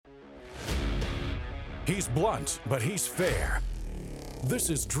He's blunt, but he's fair. This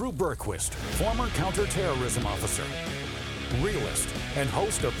is Drew Berquist, former counterterrorism officer, realist, and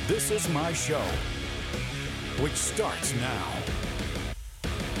host of This Is My Show, which starts now.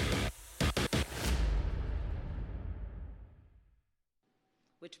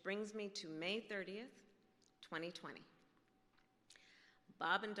 Which brings me to May 30th, 2020.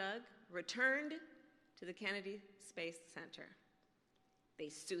 Bob and Doug returned to the Kennedy Space Center. They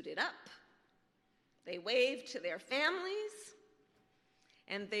suited up, they waved to their families,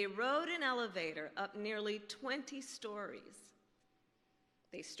 and they rode an elevator up nearly 20 stories.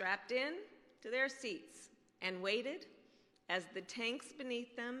 They strapped in to their seats and waited as the tanks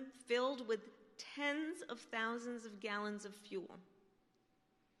beneath them filled with tens of thousands of gallons of fuel.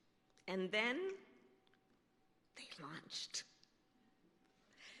 And then they launched.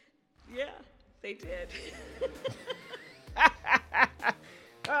 Yeah, they did.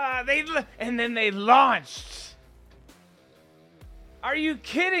 And then they launched. Are you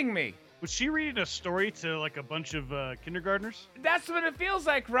kidding me? Was she reading a story to like a bunch of kindergartners? That's what it feels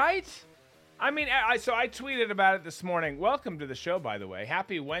like, right? I mean, so I tweeted about it this morning. Welcome to the show, by the way.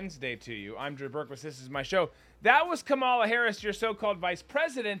 Happy Wednesday to you. I'm Drew Berquist. This is my show. That was Kamala Harris, your so-called vice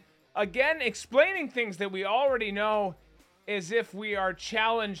president, again explaining things that we already know as if we are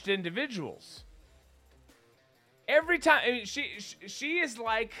challenged individuals. Every time, I mean, she is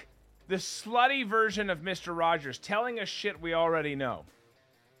like the slutty version of Mr. Rogers, telling us shit we already know.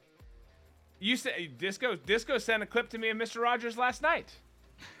 You say Disco sent a clip to me of Mr. Rogers last night.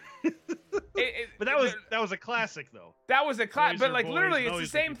 But that was a classic though. That was a classic, but like boys, literally, it's the noisy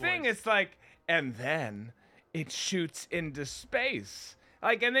same thing. boys. It's like, and then it shoots into space,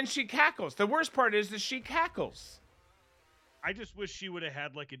 like, and then she cackles. The worst part is that she cackles. I just wish she would have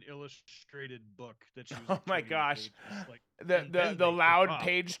had like an illustrated book that she was. Oh my gosh, pages, like, the loud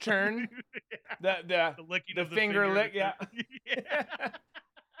page turn, the licking the of finger lick, yeah. Yeah.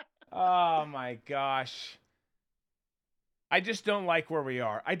 Oh my gosh. I just don't like where we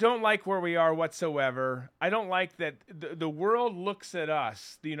are. I don't like where we are whatsoever. I don't like that the world looks at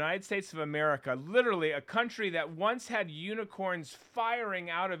us, the United States of America, literally a country that once had unicorns firing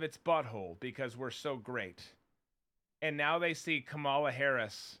out of its butthole because we're so great. And now they see Kamala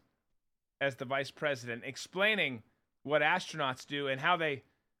Harris as the vice president explaining what astronauts do and how they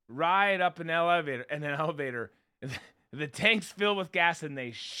ride up an elevator, the tanks fill with gas and they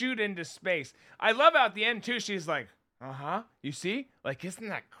shoot into space. I love how at the end too, she's like, you see? Like, isn't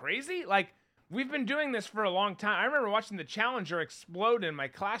that crazy? Like, we've been doing this for a long time. I remember watching the Challenger explode in my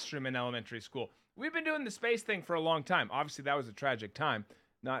classroom in elementary school. We've been doing the space thing for a long time. Obviously, that was a tragic time.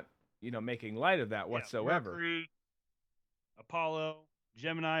 Not, making light of that whatsoever. Mercury, Apollo,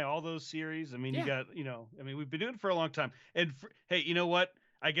 Gemini, all those series. I mean, you got, we've been doing it for a long time. And hey, you know what?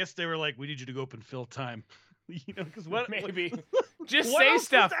 I guess they were like, we need you to go up and fill time. Because Maybe. Just what say else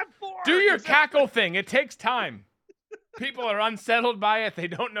stuff. is that for? Do your cackle thing. It takes time. People are unsettled by it. They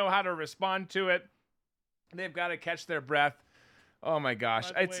don't know how to respond to it. They've got to catch their breath. Oh my gosh.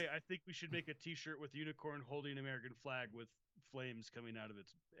 By the way, I think we should make a t-shirt with unicorn holding an American flag with flames coming out of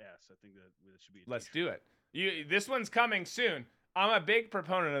its ass. I think that should be a Let's t-shirt. do it. This one's coming soon. I'm a big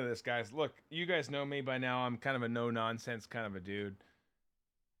proponent of this, guys. Look, you guys know me by now. I'm kind of a no-nonsense kind of a dude.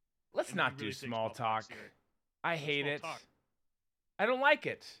 Let's not do small talk. I hate it. I don't like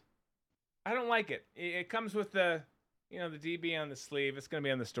it. It comes with the DB on the sleeve. It's going to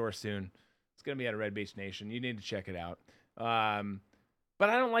be on the store soon. It's going to be at a Red Beach Nation. You need to check it out. But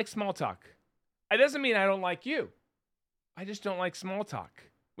I don't like small talk. It doesn't mean I don't like you. I just don't like small talk.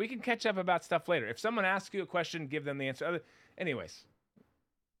 We can catch up about stuff later. If someone asks you a question, give them the answer. Anyways,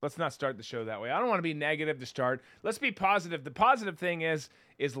 let's not start the show that way. I don't want to be negative to start. Let's be positive. The positive thing is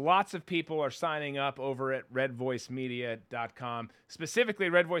lots of people are signing up over at redvoicemedia.com, specifically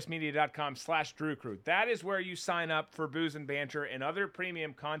redvoicemedia.com/Drew Crew. That is where you sign up for Booze and Banter and other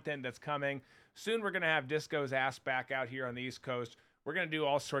premium content that's coming. Soon we're going to have Disco's ass back out here on the East Coast. We're going to do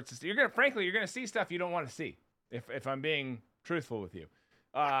all sorts of stuff. You're going to see stuff you don't want to see, if I'm being truthful with you.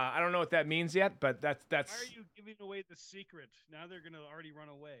 I don't know what that means yet, but that's. Why are you giving away the secret? Now they're going to already run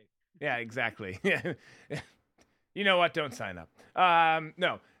away. Yeah, exactly. You know what? Don't sign up.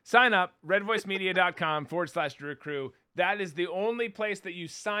 No, sign up, redvoicemedia.com/Drew Crew. That is the only place that you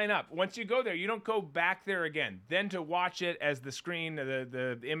sign up. Once you go there, you don't go back there again. Then to watch it as the screen,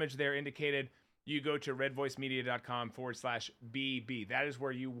 the image there indicated, you go to redvoicemedia.com/BB. That is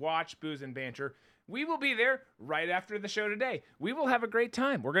where you watch Booze and Banter. We will be there right after the show today. We will have a great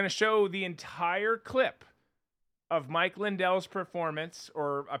time. We're going to show the entire clip of Mike Lindell's performance,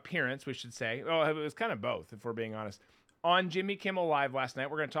 or appearance, we should say. Well, it was kind of both, if we're being honest, on Jimmy Kimmel Live last night.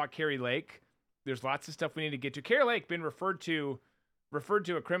 We're going to talk Carrie Lake. There's lots of stuff we need to get to. Kari Lake been referred to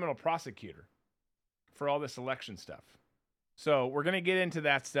a criminal prosecutor for all this election stuff. So we're going to get into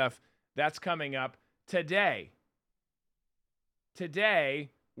that stuff. That's coming up today. Today,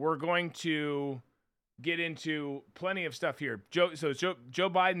 we're going to get into plenty of stuff here. Joe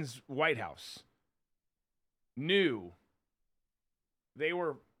Biden's White House knew, they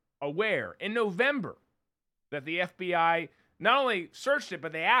were aware in November that the FBI not only searched it,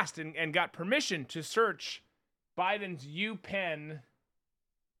 but they asked and got permission to search Biden's UPenn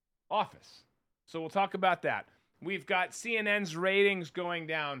office. So we'll talk about that. We've got CNN's ratings going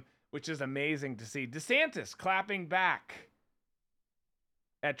down, which is amazing to see. DeSantis clapping back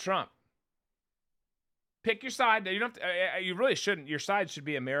at Trump. Pick your side. You don't have to, you really shouldn't. Your side should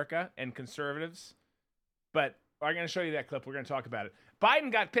be America and conservatives. But I'm going to show you that clip. We're going to talk about it.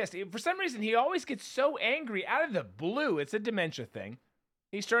 Biden got pissed. For some reason, he always gets so angry out of the blue. It's a dementia thing.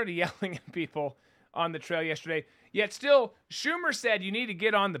 He started yelling at people on the trail yesterday. Yet still, Schumer said you need to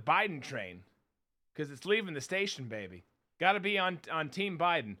get on the Biden train because it's leaving the station, baby. Got to be on Team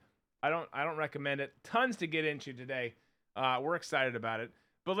Biden. I don't recommend it. Tons to get into today. We're excited about it.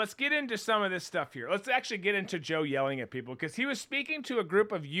 But let's get into some of this stuff here. Let's actually get into Joe yelling at people because he was speaking to a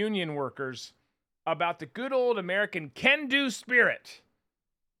group of union workers about the good old American can-do spirit.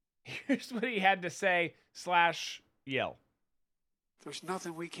 Here's what he had to say / yell. There's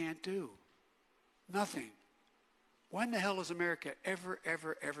nothing we can't do. Nothing. When the hell has America ever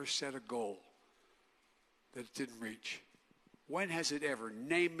set a goal that it didn't reach? When has it ever?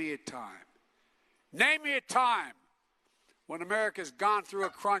 Name me a time. Name me a time when America's gone through a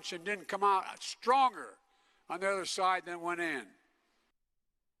crunch and didn't come out stronger on the other side than went in.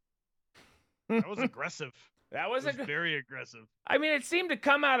 That was aggressive. That was very aggressive. I mean, it seemed to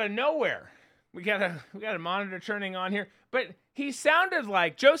come out of nowhere. We got a monitor turning on here, but Joe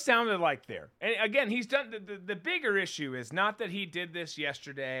sounded like there. And again, he's done the bigger issue is not that he did this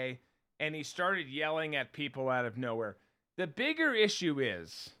yesterday and he started yelling at people out of nowhere. The bigger issue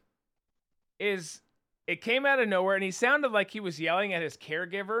is it came out of nowhere and he sounded like he was yelling at his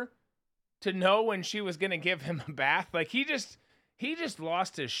caregiver to know when she was going to give him a bath. Like he just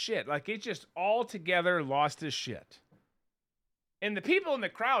lost his shit. Like he just altogether lost his shit. And the people in the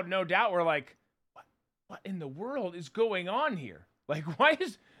crowd, no doubt, were like, what in the world is going on here? Like, how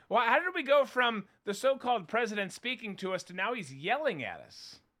did we go from the so-called president speaking to us to now he's yelling at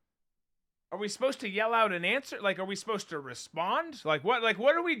us? Are we supposed to yell out an answer? Like, are we supposed to respond? Like, what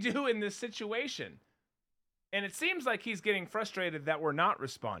do we do in this situation? And it seems like he's getting frustrated that we're not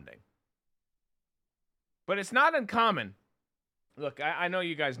responding. But it's not uncommon. Look, I know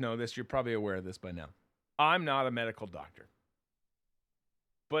you guys know this. You're probably aware of this by now. I'm not a medical doctor.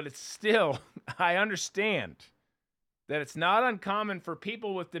 But it's still, I understand that it's not uncommon for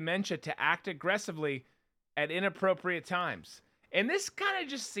people with dementia to act aggressively at inappropriate times. And this kind of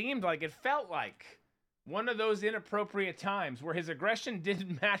just seemed like, it felt like one of those inappropriate times where his aggression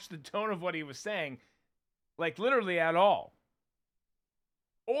didn't match the tone of what he was saying, like literally at all.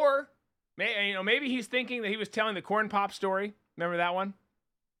 Or maybe he's thinking that he was telling the corn pop story. Remember that one?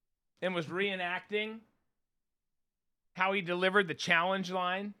 And was reenacting how he delivered the challenge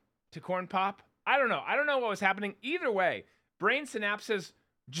line to Corn Pop. I don't know. I don't know what was happening. Either way, brain synapses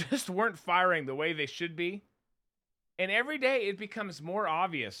just weren't firing the way they should be. And every day it becomes more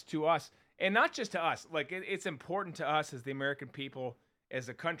obvious to us, and not just to us. Like it's important to us as the American people, as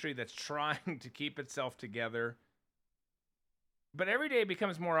a country that's trying to keep itself together. But every day it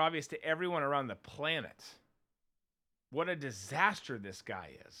becomes more obvious to everyone around the planet what a disaster this guy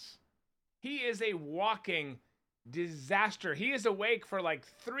is. He is a walking disaster. He is awake for like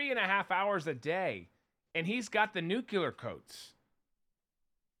 3.5 hours a day, and he's got the nuclear codes.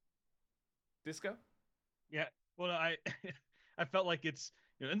 Disco? Yeah. Well, I felt like it's,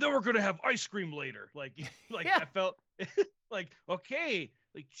 and then we're gonna have ice cream later. Like yeah. I felt like, okay,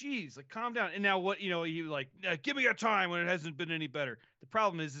 like geez, like calm down. And now what? He like, give me a time when it hasn't been any better. The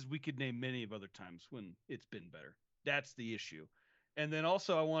problem is we could name many of other times when it's been better. That's the issue. And then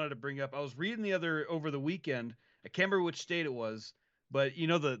also I wanted to bring up, I was reading over the weekend, I can't remember which state it was, but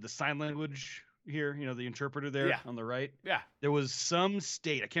the sign language here, the interpreter there on the right. Yeah. There was some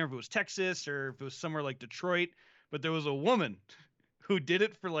state, I can't remember if it was Texas or if it was somewhere like Detroit, but there was a woman who did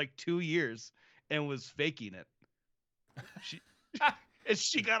it for like 2 years and was faking it.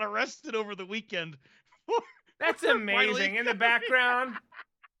 She got arrested over the weekend. That's amazing. In the background.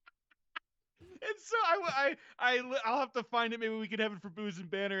 And so I'll have to find it. Maybe we can have it for Booze and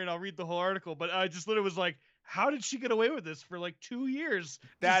Banner, and I'll read the whole article. But I just literally was like, how did she get away with this for like 2 years?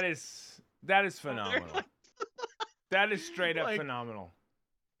 That is phenomenal. That is straight up phenomenal.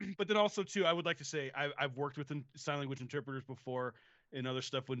 but then also too, I would like to say I've worked with sign language interpreters before and other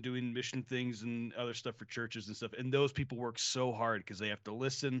stuff when doing mission things and other stuff for churches and stuff. And those people work so hard because they have to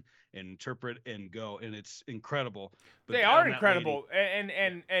listen and interpret and go, and it's incredible. But they are incredible,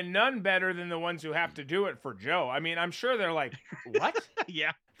 and none better than the ones who have to do it for Joe. I mean, I'm sure they're like, what?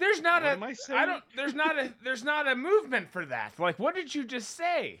 Yeah. There's not there's not a movement for that. Like, what did you just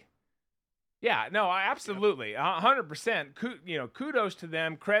say? Yeah, no, absolutely, 100%. Kudos to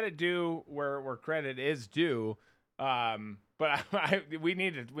them. Credit due where credit is due. But we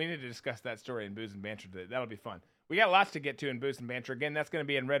need to discuss that story in Booze and Banter today. That'll be fun. We got lots to get to in Booze and Banter. Again, that's going to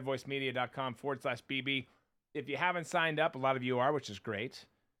be in redvoicemedia.com/BB. If you haven't signed up, a lot of you are, which is great.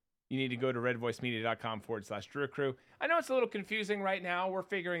 You need to go to redvoicemedia.com/Drew Crew. I know it's a little confusing right now. We're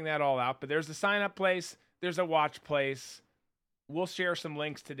figuring that all out, but there's a sign-up place. There's a watch place. We'll share some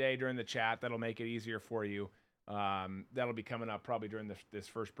links today during the chat. That'll make it easier for you. That'll be coming up probably during this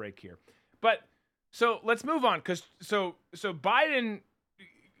first break here. But so let's move on, because so Biden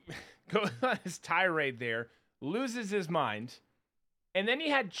goes on his tirade there, loses his mind, and then he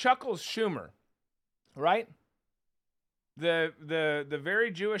had Chuckles Schumer, right? The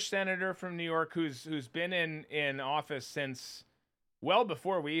very Jewish senator from New York who's been in office since well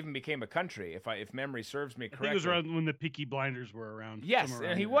before we even became a country, if memory serves me correctly. I think it was around when the Peaky Blinders were around. Yes,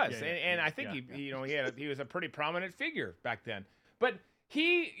 and he was, and I think he was a pretty prominent figure back then. But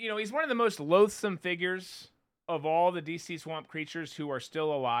he's one of the most loathsome figures of all the DC swamp creatures who are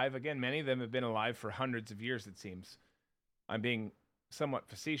still alive. Again, many of them have been alive for hundreds of years, it seems. I'm being somewhat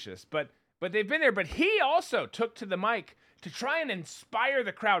facetious, but they've been there. But he also took to the mic to try and inspire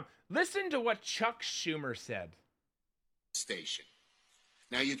the crowd. Listen to what Chuck Schumer said. Station.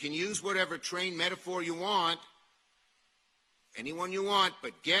 Now, you can use whatever train metaphor you want, anyone you want,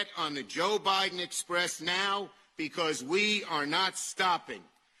 but get on the Joe Biden Express now, because we are not stopping.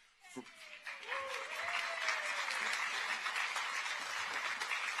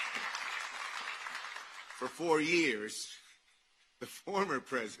 For 4 years, the former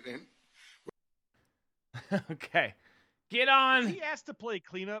president... Okay. Get on. Was he asked to play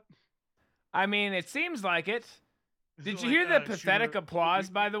cleanup? I mean, it seems like it. Did you hear the pathetic applause,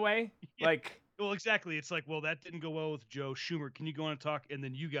 by the way? Yeah. Like, well, exactly. It's like, well, that didn't go well with Joe Schumer. Can you go on and talk? And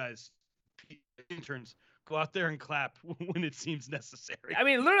then you guys, interns, go out there and clap when it seems necessary. I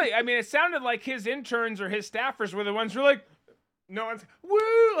mean, literally, it sounded like his interns or his staffers were the ones who were like, no one's,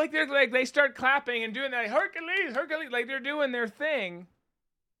 woo! Like, they start clapping and doing that, Hercules, like they're doing their thing.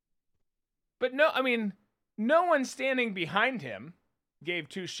 But no one standing behind him gave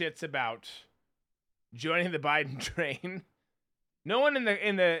two shits about joining the Biden train. No one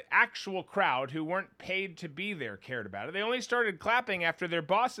in the actual crowd who weren't paid to be there cared about it. They only started clapping after their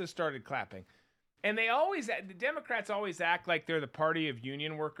bosses started clapping. And the Democrats always act like they're the party of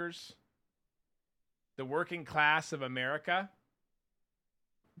union workers, the working class of America.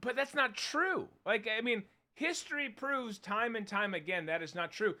 But that's not true. History proves time and time again that is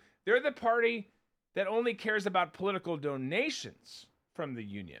not true. They're the party that only cares about political donations from the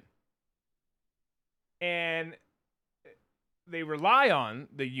union. And they rely on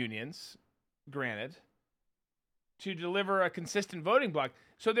the unions, granted, to deliver a consistent voting bloc.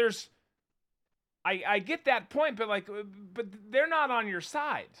 So I get that point, but they're not on your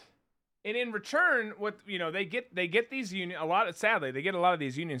side. And in return, they get these unions, sadly, they get a lot of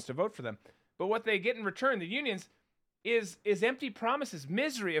these unions to vote for them. But what they get in return, the unions, is empty promises,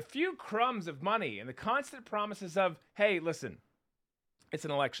 misery, a few crumbs of money, and the constant promises of, hey, listen, it's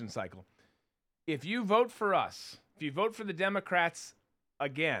an election cycle. If you vote for us, if you vote for the Democrats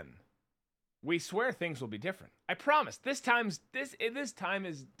again, we swear things will be different. I promise. This time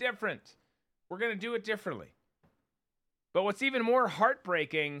is different. We're going to do it differently. But what's even more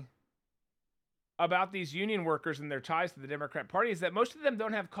heartbreaking about these union workers and their ties to the Democrat Party is that most of them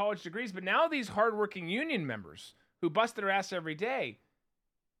don't have college degrees, but now these hardworking union members who bust their ass every day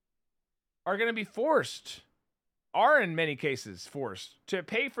are going to be are in many cases forced to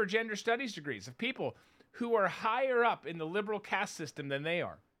pay for gender studies degrees of people who are higher up in the liberal caste system than they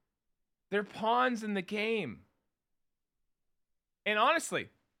are. They're pawns in the game. And honestly,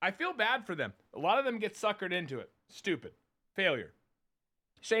 I feel bad for them. A lot of them get suckered into it. Stupid. Failure.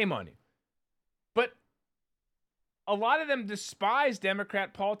 Shame on you. But a lot of them despise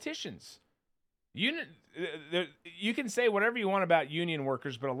Democrat politicians. You can say whatever you want about union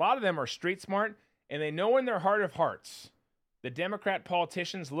workers, but a lot of them are street smart, and they know in their heart of hearts the Democrat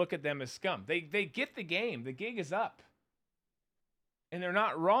politicians look at them as scum. They get the game. The gig is up. And they're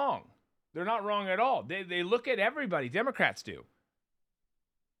not wrong. They're not wrong at all. They look at everybody. Democrats do.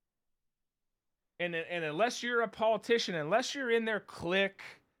 And unless you're a politician, unless you're in their clique,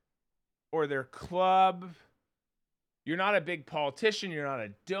 or their club. You're not a big politician. You're not a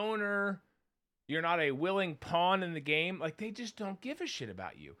donor. You're not a willing pawn in the game. Like, they just don't give a shit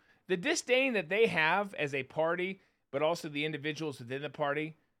about you. The disdain that they have as a party, but also the individuals within the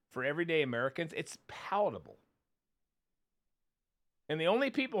party for everyday Americans, it's palatable. And the only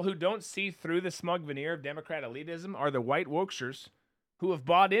people who don't see through the smug veneer of Democrat elitism are the white wokesters who have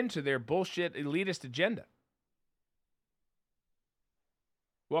bought into their bullshit elitist agenda.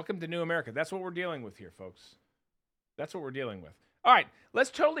 Welcome to New America. That's what we're dealing with here, folks. That's what we're dealing with. All right,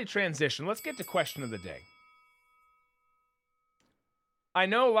 let's totally transition. Let's get to question of the day. I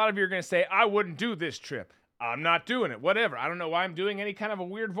know a lot of you are going to say, I wouldn't do this trip. I'm not doing it. Whatever. I don't know why I'm doing any kind of a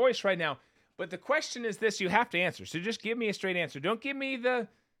weird voice right now. But the question is this, you have to answer. So just give me a straight answer. Don't give me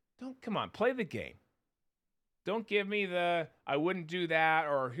come on, play the game. Don't give me I wouldn't do that,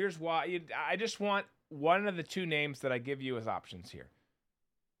 or here's why. I just want one of the two names that I give you as options here.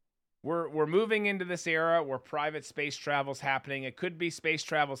 We're moving into this era where private space travel's happening. It could be space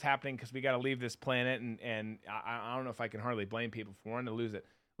travel's happening because we got to leave this planet, and I don't know if I can hardly blame people for wanting to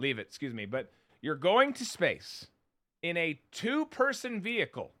leave it, excuse me. But you're going to space in a 2-person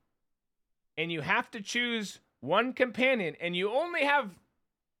vehicle, and you have to choose one companion, and you only have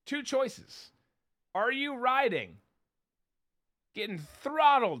 2 choices. Are you riding, getting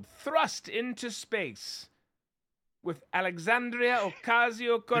thrust into space with Alexandria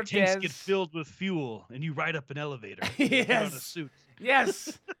Ocasio-Cortez? The tanks get filled with fuel, and you ride up an elevator. Yes. Put on a suit.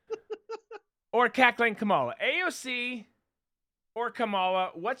 Yes. Or cackling Kamala. AOC or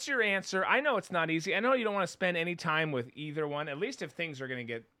Kamala, what's your answer? I know it's not easy. I know you don't want to spend any time with either one, at least if things are going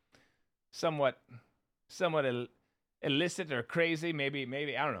to get somewhat illicit or crazy.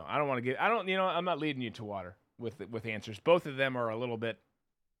 Maybe, I don't know. I'm not leading you to water with answers. Both of them are a little bit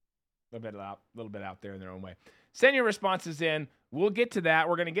out there in their own way. Send your responses in. We'll get to that.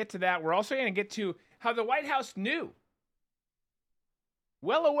 We're going to get to that. We're also going to get to how the White House knew.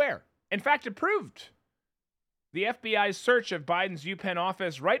 Well aware. In fact, approved the FBI's search of Biden's UPenn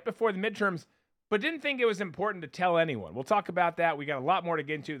office right before the midterms, but didn't think it was important to tell anyone. We'll talk about that. We got a lot more to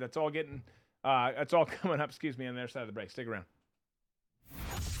get into. That's all coming up, on the other side of the break. Stick around.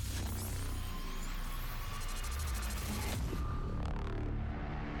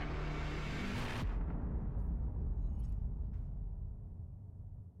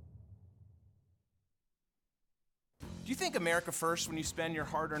 Do you think America first when you spend your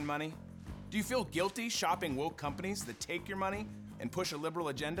hard-earned money? Do you feel guilty shopping woke companies that take your money and push a liberal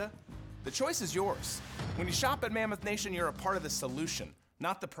agenda? The choice is yours. When you shop at Mammoth Nation, you're a part of the solution,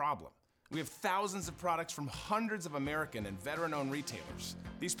 not the problem. We have thousands of products from hundreds of American and veteran-owned retailers.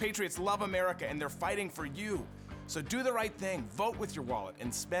 These patriots love America and they're fighting for you. So do the right thing, vote with your wallet,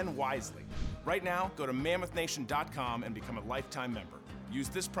 and spend wisely. Right now, go to MammothNation.com and become a lifetime member. Use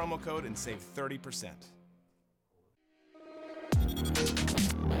this promo code and save 30%.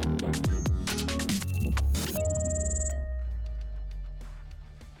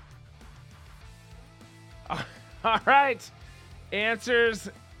 All right, answers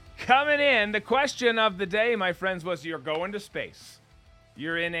coming in. The question of the day, my friends, was you're going to space.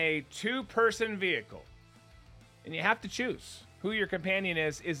 You're in a 2-person vehicle, and you have to choose who your companion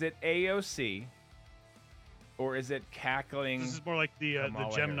is. Is it AOC or is it cackling? This is more like the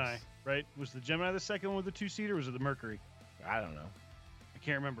Gemini, Harris? right? Was the Gemini the second one with the 2-seater, or was it the Mercury? I don't know. I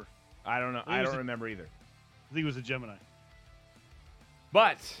can't remember. I don't know. I don't remember either. I think it was a Gemini.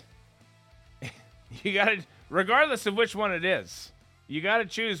 But you got to, regardless of which one it is, you got to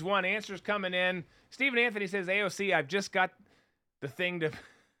choose one. Answers coming in. Stephen Anthony says, AOC, I've just got the thing to,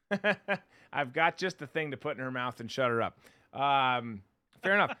 I've got just the thing to put in her mouth and shut her up.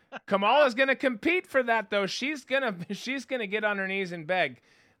 Fair enough. Kamala's going to compete for that, though. She's gonna get on her knees and beg.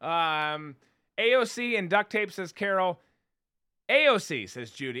 AOC and duct tape, says Carol. AOC,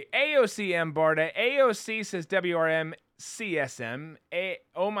 says Judy. AOC M. Barda. AOC, says WRM CSM.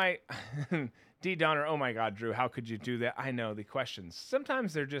 Oh my, D. Donner. Oh my God, Drew, how could you do that? I know the questions.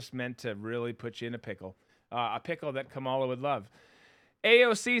 Sometimes they're just meant to really put you in a pickle that Kamala would love.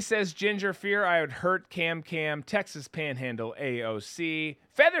 AOC, says Ginger Fear. I would hurt Cam. Texas Panhandle. AOC.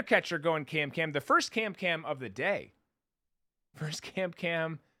 Feathercatcher going Cam. The first Cam of the day. First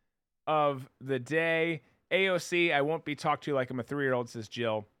Cam of the day. AOC, I won't be talked to like I'm a 3-year-old, says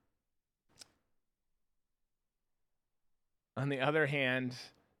Jill. On the other hand,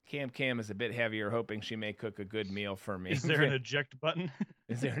 Cam is a bit heavier, hoping she may cook a good meal for me. Is there an eject button?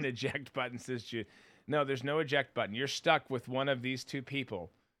 Is there an eject button, says Jude. No, there's no eject button. You're stuck with one of these two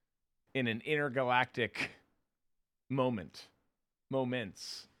people in an intergalactic moments.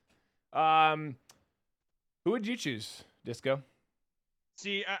 Who would you choose, Disco?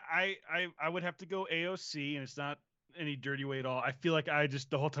 See, I would have to go AOC, and it's not any dirty way at all. I feel like I just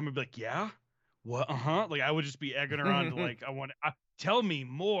the whole time I'd be like, yeah, what? Like I would just be egging her on to like, tell me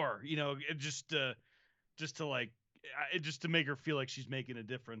more, just to like, just to make her feel like she's making a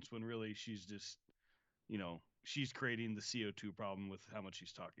difference when really she's just, she's creating the CO2 problem with how much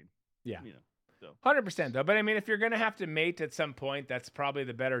she's talking. Yeah. So 100% though. But I mean, if you're going to have to mate at some point, that's probably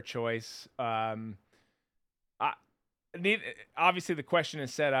the better choice. Obviously the question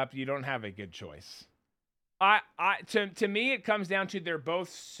is set up. You don't have a good choice. To me, it comes down to they're both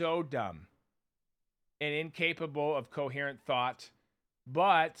so dumb and incapable of coherent thought,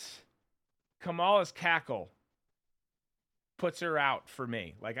 but Kamala's cackle puts her out for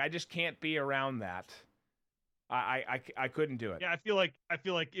me. Like, I just can't be around that. I couldn't do it. Yeah, I feel like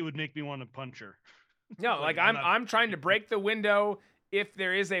it would make me want to punch her. No, like I'm trying to break the window, if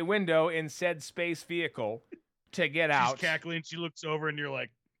there is a window in said space vehicle, to get out. She's cackling. She looks over, and you're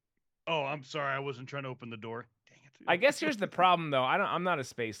like, "Oh, I'm sorry, I wasn't trying to open the door." Dang it. I guess here's the problem, though. I'm not a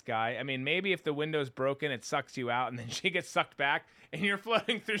space guy. I mean, maybe if the window's broken, it sucks you out, and then she gets sucked back, and you're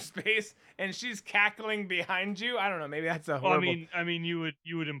floating through space, and she's cackling behind you. I don't know. Maybe that's a horrible. Well, I mean, you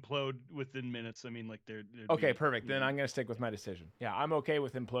would implode within minutes. I mean, like they're okay, perfect. Then I'm gonna stick with my decision. Yeah, I'm okay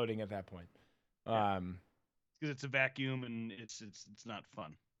with imploding at that point. Because it's a vacuum and it's not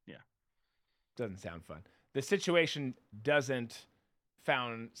fun. Yeah, doesn't sound fun. The situation doesn't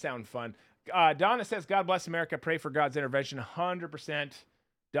sound fun. Donna says, "God bless America. Pray for God's intervention." 100%,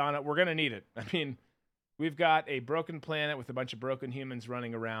 Donna. We're gonna need it. I mean, we've got a broken planet with a bunch of broken humans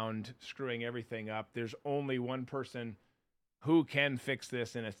running around, screwing everything up. There's only one person who can fix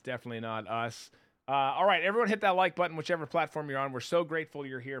this, and it's definitely not us. All right, everyone hit that like button, whichever platform you're on. We're so grateful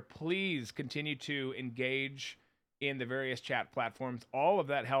you're here. Please continue to engage in the various chat platforms. All of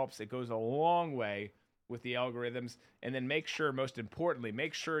that helps. It goes a long way with the algorithms. And then most importantly,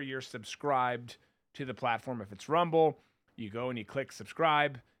 make sure you're subscribed to the platform. If it's Rumble, you go and you click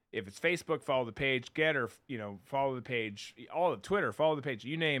subscribe. If it's Facebook, follow the page. Follow the page. All of Twitter, follow the page.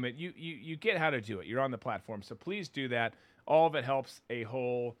 You name it. You get how to do it. You're on the platform. So please do that. All of it helps a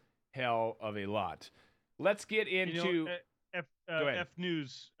whole hell of a lot. Let's get into F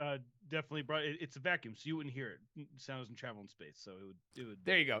News definitely brought it's a vacuum, so you wouldn't hear it. Sound doesn't travel in space, so it would.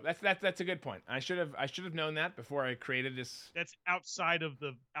 There you go. That's a good point. I should have known that before I created this. That's outside of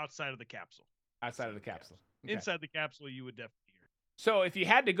the capsule. Outside of the capsule. Okay. Inside the capsule, you would definitely hear it. So if you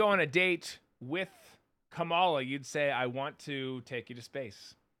had to go on a date with Kamala, you'd say, "I want to take you to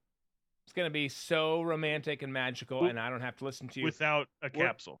space." It's going to be so romantic and magical, and I don't have to listen to you. Without a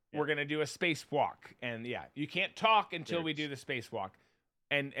capsule. We're going to do a spacewalk. And, yeah, you can't talk until we do the spacewalk.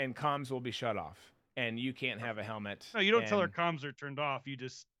 And comms will be shut off. And you can't have a helmet. No, you don't tell her comms are turned off. You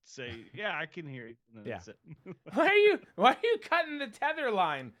just say, yeah, I can hear you. Yeah. That's it. Why are you cutting the tether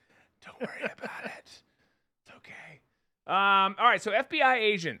line? Don't worry about it. It's okay. All right, so FBI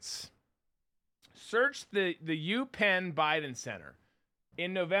agents searched the UPenn Biden Center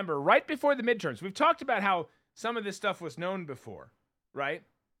in November, right before the midterms. We've talked about how some of this stuff was known before, right?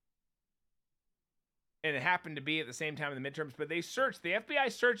 And it happened to be at the same time in the midterms, but the FBI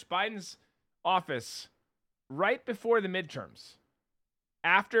searched Biden's office right before the midterms,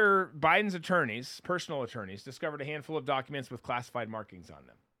 after Biden's personal attorneys, discovered a handful of documents with classified markings on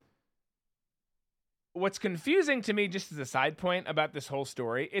them. What's confusing to me, just as a side point about this whole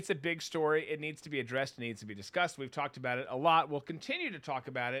story, it's a big story. It needs to be addressed. It needs to be discussed. We've talked about it a lot. We'll continue to talk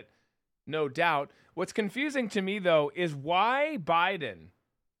about it, no doubt. What's confusing to me, though, is why Biden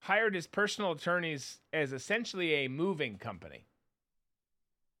hired his personal attorneys as essentially a moving company.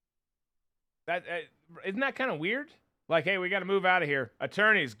 Isn't that kind of weird? Like, hey, we got to move out of here.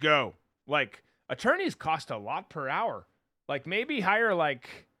 Attorneys, go. Like, attorneys cost a lot per hour. Like, maybe hire,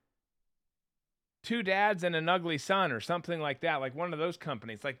 like, 2 dads and an ugly son or something like that, like one of those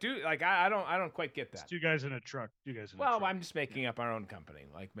companies. Like, dude, like I don't quite get that. It's 2 guys in a truck. 2 guys in a truck. Well, I'm just making up our own company.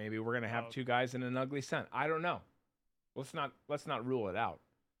 Like maybe we're gonna have 2 guys and an ugly son. I don't know. Let's not rule it out.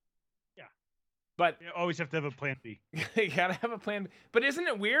 Yeah, but you always have to have a plan B. You gotta have a plan B. But isn't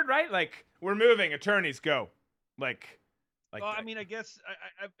it weird, right? Like we're moving. Attorneys, go. Like. Well, I mean, I guess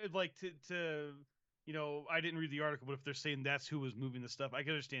I'd like to. I didn't read the article, but if they're saying that's who was moving the stuff, I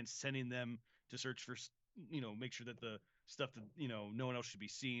can understand sending them to search for, make sure that the stuff that, no one else should be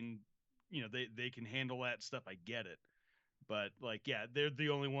seen, they can handle that stuff. I get it. But like, yeah, they're the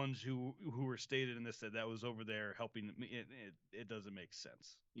only ones who were stated in this that was over there helping. It doesn't make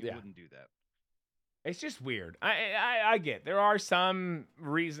sense. You wouldn't do that. It's just weird. I get there are some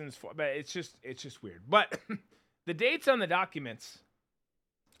reasons for, but it's just weird. But the dates on the documents,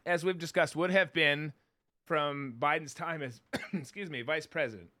 as we've discussed, would have been from Biden's time as, vice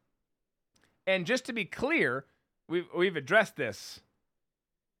president. And just to be clear, we've addressed this,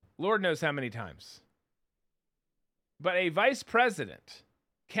 Lord knows how many times. But a vice president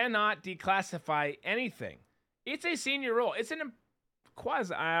cannot declassify anything. It's a senior role. It's an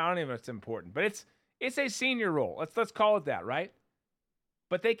quasi. I don't even know if it's important, but it's a senior role. Let's call it that, right?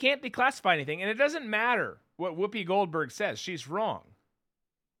 But they can't declassify anything, and it doesn't matter what Whoopi Goldberg says. She's wrong.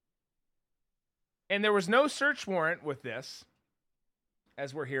 And there was no search warrant with this,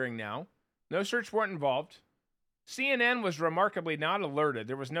 as we're hearing now. No search warrant involved. CNN was remarkably not alerted.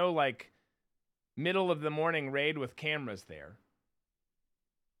 There was no, middle of the morning raid with cameras there.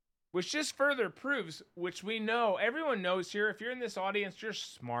 Which just further proves, which we know, everyone knows here, if you're in this audience, you're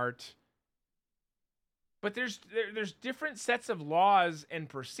smart. But there's different sets of laws and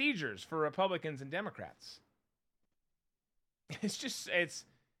procedures for Republicans and Democrats.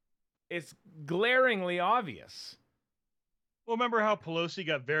 It's glaringly obvious. Well, remember how Pelosi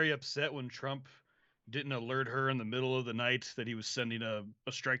got very upset when Trump didn't alert her in the middle of the night that he was sending a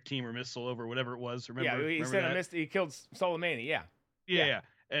strike team or missile over whatever it was? Remember? Yeah, he said he killed Soleimani. Yeah. Yeah.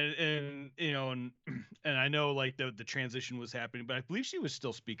 And I know the transition was happening, but I believe she was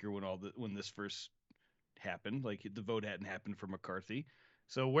still speaker when this first happened. The vote hadn't happened for McCarthy.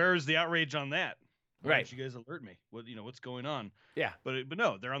 So where is the outrage on that? Why right. didn't you guys alert me? What's going on? Yeah. But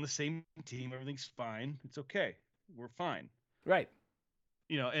no, they're on the same team. Everything's fine. It's okay. We're fine. Right.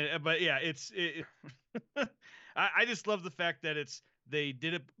 But yeah, I just love the fact that they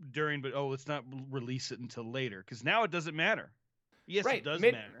did it during, but let's not release it until later, because now it doesn't matter. Yes, right. It does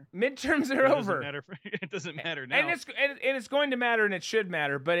matter. Midterms are over. It doesn't matter now. And it's going to matter, and it should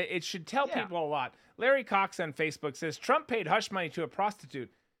matter, but it should tell people a lot. Larry Cox on Facebook says, Trump paid hush money to a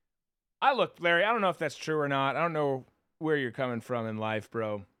prostitute. Look, Larry, I don't know if that's true or not. I don't know where you're coming from in life,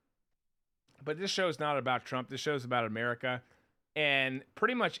 bro. But this show's not about Trump. This show's about America. And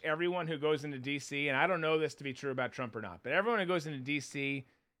pretty much everyone who goes into D.C., and I don't know this to be true about Trump or not, but everyone who goes into D.C.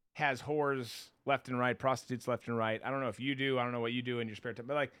 has whores left and right, prostitutes left and right. I don't know if you do. I don't know what you do in your spare time.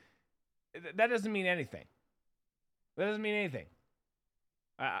 But, that doesn't mean anything. That doesn't mean anything.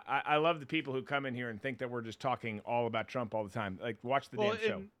 I love the people who come in here and think that we're just talking all about Trump all the time. Watch the damn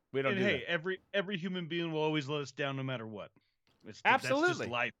show. We don't do that. Every human being will always let us down no matter what. Absolutely. That's just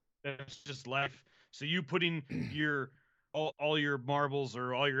life. That's just life. So you putting all your marbles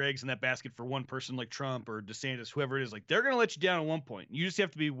or all your eggs in that basket for one person like Trump or DeSantis, whoever it is, they're going to let you down at one point. You just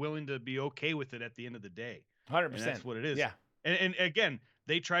have to be willing to be okay with it at the end of the day. 100%. And that's what it is. Yeah. And again,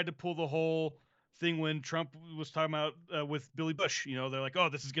 they tried to pull the whole thing when Trump was talking about with Billy Bush. They're like, oh,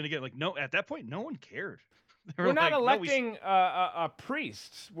 this is going to get no. At that point, no one cared. We're not electing a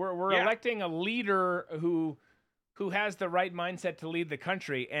priest. We're electing a leader who has the right mindset to lead the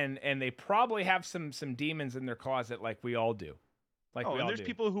country, and they probably have some demons in their closet, like we all do. There's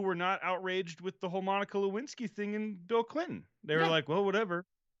people who were not outraged with the whole Monica Lewinsky thing and Bill Clinton. They were like, well, whatever.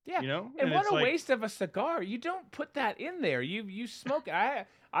 Yeah. And what a waste of a cigar. You don't put that in there. You smoke it.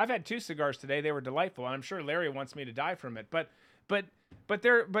 I've had 2 cigars today. They were delightful, and I'm sure Larry wants me to die from it. But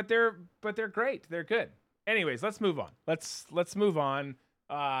they're great. They're good. Anyways, let's move on. Let's move on.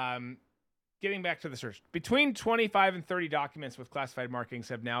 Getting back to the search. Between 25 and 30 documents with classified markings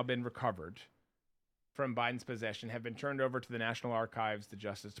have now been recovered from Biden's possession, have been turned over to the National Archives, the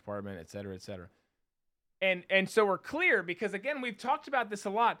Justice Department, et cetera, et cetera. And so we're clear, because, again, we've talked about this a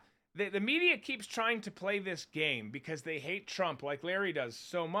lot. The media keeps trying to play this game because they hate Trump, like Larry does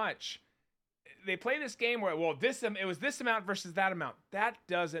so much. They play this game where, it was this amount versus that amount. That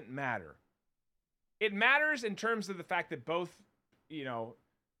doesn't matter. It matters in terms of the fact that both,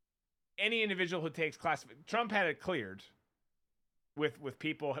 any individual who takes Trump had it cleared with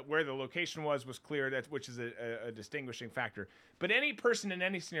people where the location was clear, which is a distinguishing factor. But any person in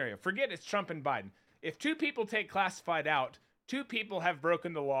any scenario, forget it's Trump and Biden. If 2 people take classified out, 2 people have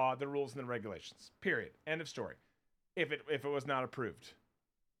broken the law, the rules, and the regulations. Period. End of story. If it was not approved.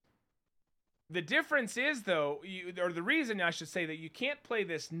 The difference is, though, or the reason I should say that you can't play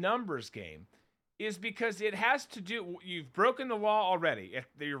this numbers game is because it has to do, you've broken the law already. If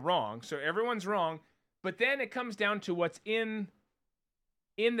you're wrong, so everyone's wrong, but then it comes down to what's in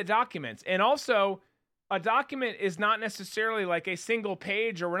the documents. And also, a document is not necessarily like a single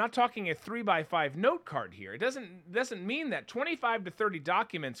page, or we're not talking a 3x5 note card here. It doesn't mean that 25 to 30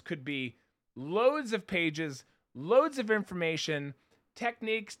 documents could be loads of pages, loads of information,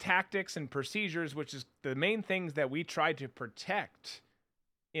 techniques, tactics, and procedures, which is the main things that we try to protect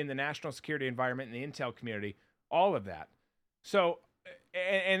in the national security environment, in the intel community, all of that. So,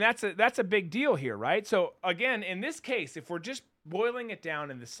 and that's a big deal here, right? So again, in this case, if we're just boiling it down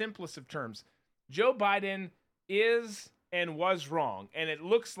in the simplest of terms, Joe Biden is and was wrong. And it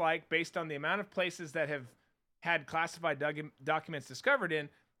looks like, based on the amount of places that have had classified documents discovered in,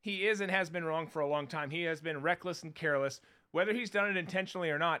 he is and has been wrong for a long time. He has been reckless and careless. Whether he's done it intentionally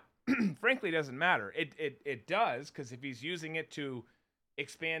or not, frankly, doesn't matter. It does, because if he's using it to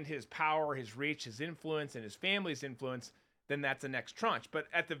expand his power, his reach, his influence, and his family's influence, then that's the next tranche. But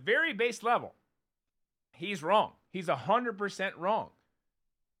at the very base level, he's wrong. He's 100% wrong.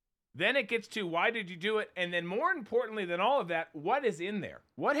 Then it gets to, why did you do it? And then more importantly than all of that, what is in there?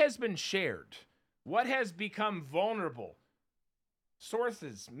 What has been shared? What has become vulnerable?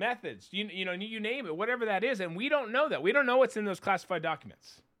 Sources, methods, you name it, whatever that is. And we don't know that. We don't know what's in those classified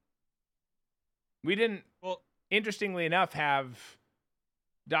documents. We didn't, interestingly enough, have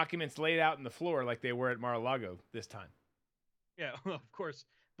documents laid out on the floor like they were at Mar-a-Lago this time. Yeah, of course.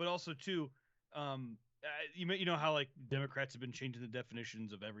 But also, too, you know how like Democrats have been changing the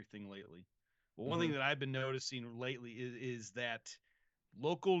definitions of everything lately. Well, one thing that I've been noticing lately is that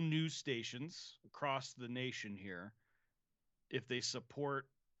local news stations across the nation here, if they support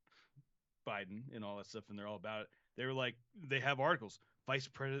Biden and all that stuff, and they're all about it, they're like, they have articles. Vice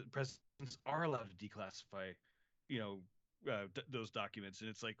presidents are allowed to declassify, those documents, and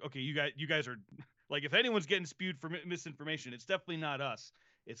it's like, okay, you guys are like, if anyone's getting spewed for misinformation, it's definitely not us.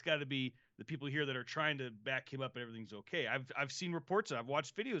 It's got to be the people here that are trying to back him up and everything's okay. I've seen reports, and I've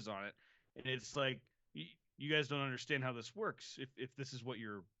watched videos on it, and it's like, you guys don't understand how this works if this is what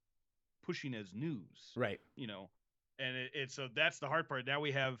you're pushing as news, right? And it's so that's the hard part. Now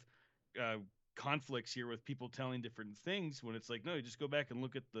we have conflicts here with people telling different things when it's like, no, you just go back and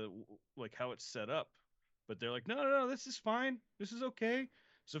look at how it's set up. But they're like, no, this is fine. This is okay.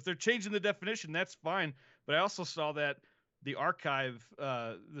 So if they're changing the definition, that's fine. But I also saw that the archive,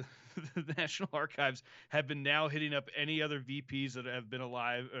 the National Archives, have been now hitting up any other VPs that have been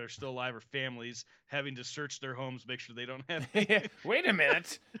alive or still alive, or families having to search their homes, make sure they don't have. Wait a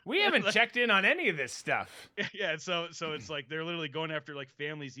minute, we haven't checked in on any of this stuff. Yeah, so it's like they're literally going after like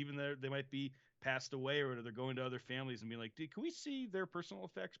families, even though they might be passed away, or they're going to other families and being like, "Dude, can we see their personal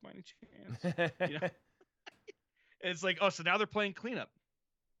effects by any chance?" And it's like, oh, so now they're playing cleanup.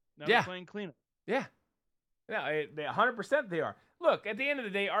 They're playing cleanup. Yeah. Yeah, 100% they are. Look, at the end of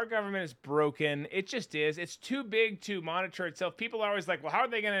the day, our government is broken. It just is. It's too big to monitor itself. People are always like, well, how are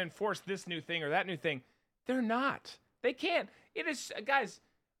they going to enforce this new thing or that new thing? They're not. They can't. It is, guys,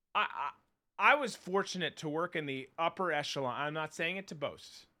 I was fortunate to work in the upper echelon. I'm not saying it to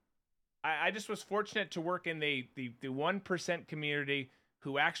boast. I just was fortunate to work in the 1% community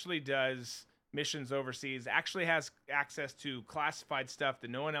who actually does missions overseas, actually has access to classified stuff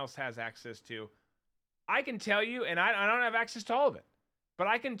that no one else has access to. I can tell you, and I don't have access to all of it, but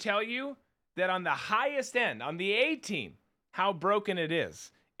I can tell you that on the highest end, on the A team, how broken it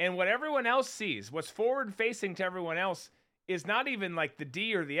is. And what everyone else sees, what's forward-facing to everyone else, is not even like the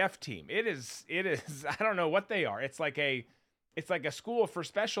D or the F team. It is. I don't know what they are. It's like a school for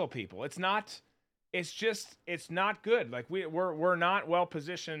special people. It's not. It's not good. Like we're not well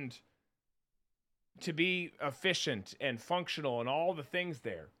positioned to be efficient and functional and all the things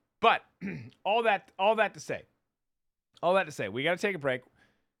there. But all that to say, we got to take a break.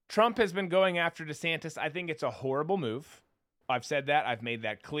 Trump has been going after DeSantis. I think it's a horrible move. I've said that. I've made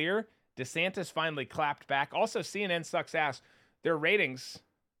that clear. DeSantis finally clapped back. Also, CNN sucks ass. Their ratings,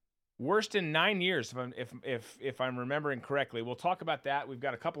 worst in 9 years, if I'm remembering correctly. We'll talk about that. We've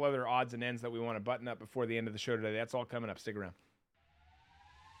got a couple other odds and ends that we want to button up before the end of the show today. That's all coming up. Stick around.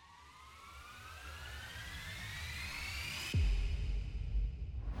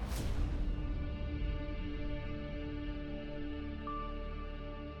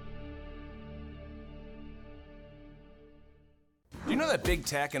 Do you know that big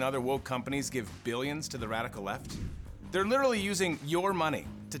tech and other woke companies give billions to the radical left? They're literally using your money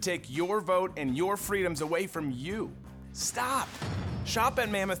to take your vote and your freedoms away from you. Stop. Shop at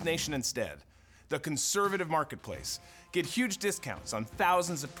Mammoth Nation instead, the conservative marketplace. Get huge discounts on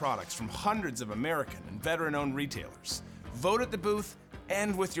thousands of products from hundreds of American and veteran-owned retailers. Vote at the booth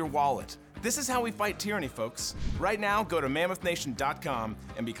and with your wallet. This is how we fight tyranny, folks. Right now, go to MammothNation.com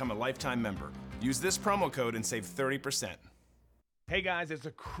and become a lifetime member. Use this promo code and save 30%. Hey guys, it's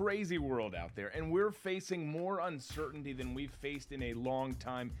a crazy world out there, and we're facing more uncertainty than we've faced in a long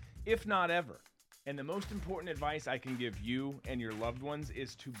time, if not ever. And the most important advice I can give you and your loved ones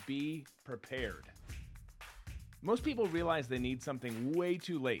is to be prepared. Most people realize they need something way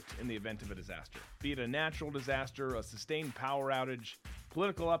too late in the event of a disaster, be it a natural disaster, a sustained power outage,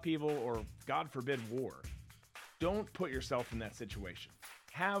 political upheaval, or, God forbid, war. Don't put yourself in that situation.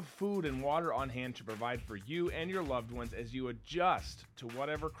 Have food and water on hand to provide for you and your loved ones as you adjust to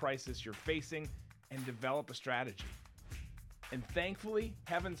whatever crisis you're facing and develop a strategy. And thankfully,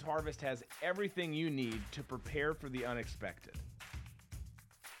 Heaven's Harvest has everything you need to prepare for the unexpected.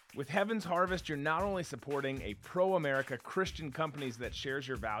 With Heaven's Harvest, you're not only supporting a pro-America Christian company that shares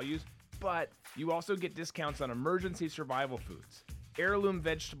your values, but you also get discounts on emergency survival foods, heirloom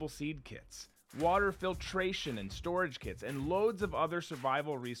vegetable seed kits, water filtration and storage kits, and loads of other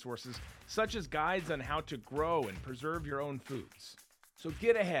survival resources, such as guides on how to grow and preserve your own foods. So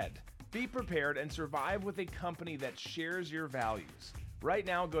get ahead, be prepared, and survive with a company that shares your values. Right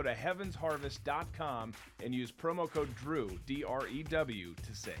now, go to heavensharvest.com and use promo code DREW, D-R-E-W,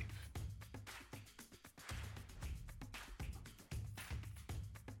 to save.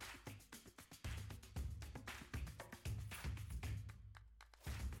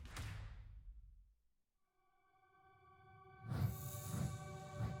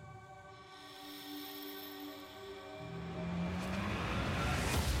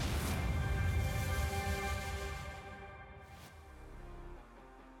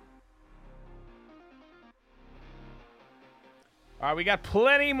 All right, we got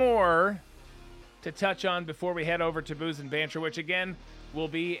plenty more to touch on before we head over to Booze and Banter, which again will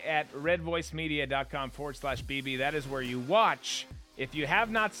be at redvoicemedia.com/BB. That is where you watch. If you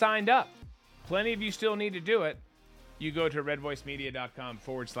have not signed up, plenty of you still need to do it. You go to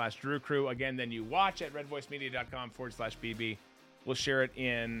redvoicemedia.com/Drew Crew. Again, then you watch at redvoicemedia.com/BB. We'll share it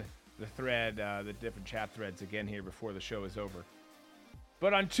in the thread, the different chat threads again here before the show is over.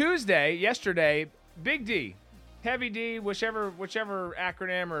 But on Tuesday, yesterday, Big D, Heavy D, whichever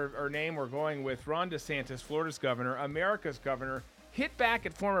acronym or name we're going with, Ron DeSantis, Florida's governor, America's governor, hit back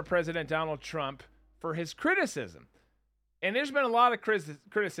at former President Donald Trump for his criticism. And there's been a lot of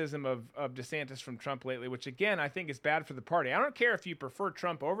criticism of DeSantis from Trump lately, which, again, I think is bad for the party. I don't care if you prefer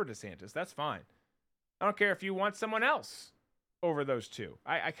Trump over DeSantis. That's fine. I don't care if you want someone else over those two.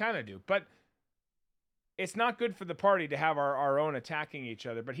 I kind of do. But it's not good for the party to have our own attacking each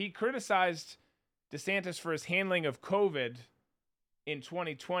other. But he criticized DeSantis for his handling of COVID in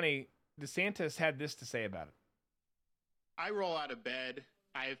 2020. DeSantis had this to say about it. I roll out of bed.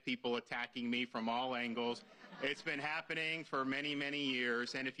 I have people attacking me from all angles. It's been happening for many, many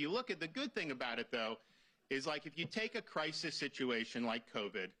years. And if you look at the good thing about it, though, is like if you take a crisis situation like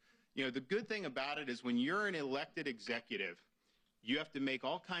COVID, the good thing about it is when you're an elected executive, you have to make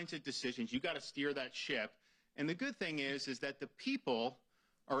all kinds of decisions. You got to steer that ship. And the good thing is that the people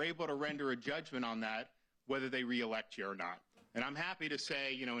are able to render a judgment on that, whether they reelect you or not. And I'm happy to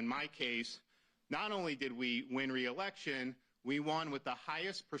say, in my case, not only did we win reelection, we won with the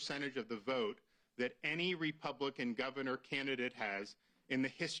highest percentage of the vote that any Republican governor candidate has in the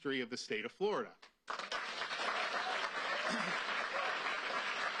history of the state of Florida.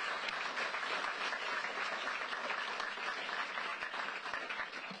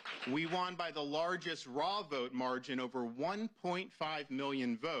 We won by the largest raw vote margin, over 1.5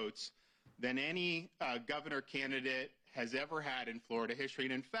 million votes, than any governor candidate has ever had in Florida history.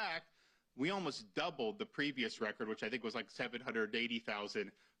 And in fact, we almost doubled the previous record, which I think was like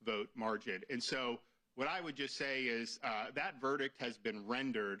 780,000 vote margin. And so what I would just say is that verdict has been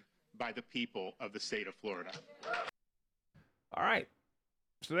rendered by the people of the state of Florida. All right.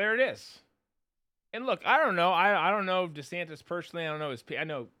 So there it is. And look, I don't know. I don't know DeSantis personally. I don't know I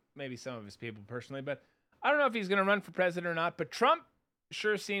know maybe some of his people personally, but I don't know if he's going to run for president or not. But Trump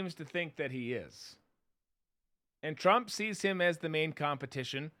sure seems to think that he is. And Trump sees him as the main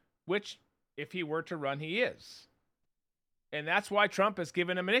competition, which, if he were to run, he is. And that's why Trump has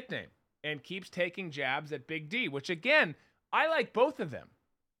given him a nickname and keeps taking jabs at Big D, which, again, I like both of them.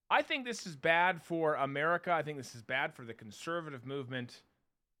 I think this is bad for America. I think this is bad for the conservative movement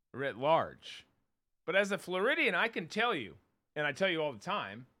writ large. But as a Floridian, I can tell you, and I tell you all the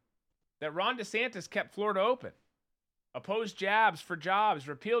time, that Ron DeSantis kept Florida open, opposed jabs for jobs,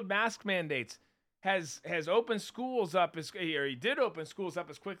 repealed mask mandates, has opened schools up, he did open schools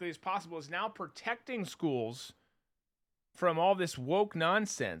up as quickly as possible, is now protecting schools from all this woke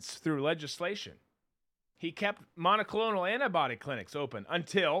nonsense through legislation. He kept monoclonal antibody clinics open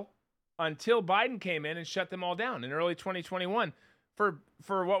until Biden came in and shut them all down in early 2021 for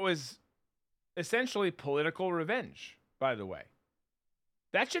what was essentially political revenge, by the way.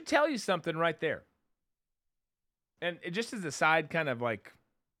 That should tell you something right there. And it just as a side kind of like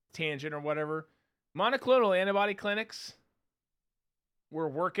tangent or whatever, monoclonal antibody clinics were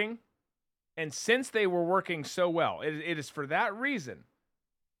working. And since they were working so well, it is for that reason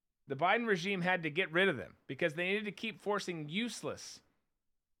the Biden regime had to get rid of them, because they needed to keep forcing useless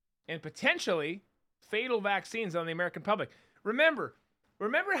and potentially fatal vaccines on the American public. Remember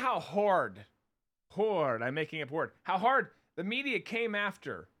how hard, I'm making up a word, how hard the media came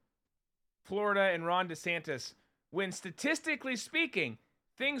after Florida and Ron DeSantis when, statistically speaking,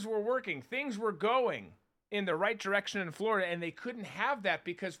 things were working, things were going in the right direction in Florida, and they couldn't have that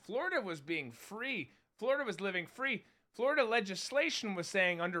because Florida was being free. Florida was living free. Florida legislation was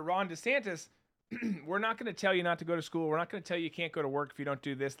saying under Ron DeSantis, we're not going to tell you not to go to school. We're not going to tell you can't go to work if you don't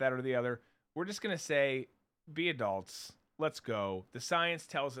do this, that, or the other. We're just going to say, be adults. Let's go. The science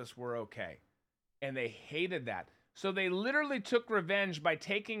tells us we're okay. And they hated that. So they literally took revenge by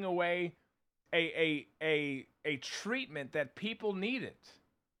taking away a treatment that people needed.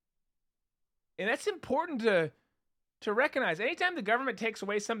 And that's important to recognize. Anytime the government takes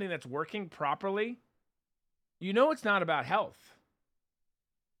away something that's working properly, you know it's not about health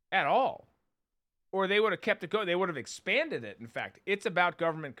at all. Or they would have kept it going. They would have expanded it. In fact, it's about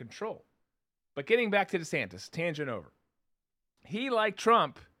government control. But getting back to DeSantis, tangent over. He, like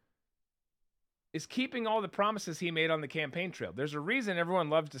Trump, is keeping all the promises he made on the campaign trail. There's a reason everyone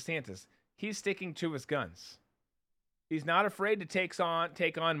loves DeSantis. He's sticking to his guns. He's not afraid to take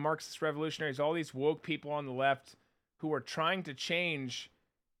on Marxist revolutionaries, all these woke people on the left who are trying to change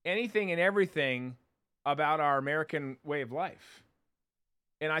anything and everything about our American way of life.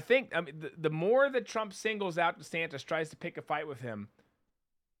 And I think the more that Trump singles out DeSantis, tries to pick a fight with him,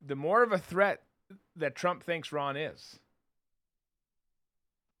 the more of a threat that Trump thinks Ron is.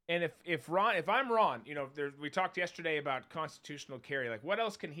 And if I'm Ron, we talked yesterday about constitutional carry. Like, what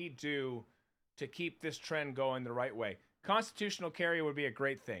else can he do to keep this trend going the right way? Constitutional carry would be a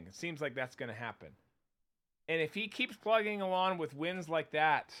great thing. It seems like that's going to happen. And if he keeps plugging along with wins like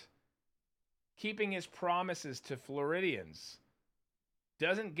that, keeping his promises to Floridians,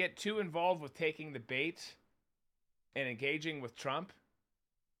 doesn't get too involved with taking the bait and engaging with Trump,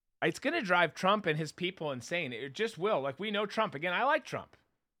 it's going to drive Trump and his people insane. It just will. Like, we know Trump. Again, I like Trump,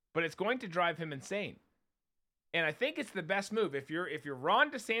 but it's going to drive him insane. And I think it's the best move. If you're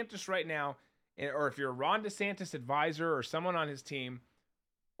Ron DeSantis right now, or if you're a Ron DeSantis advisor or someone on his team,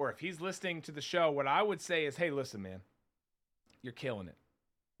 or if he's listening to the show, what I would say is, hey, listen, man, you're killing it.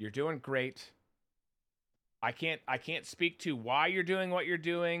 You're doing great. I can't speak to why you're doing what you're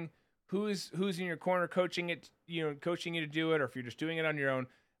doing, who's in your corner coaching you to do it, or if you're just doing it on your own.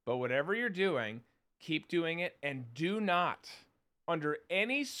 But whatever you're doing, keep doing it, and do not, under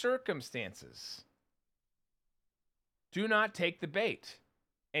any circumstances, do not take the bait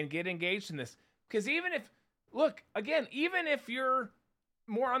and get engaged in this. Because even if you're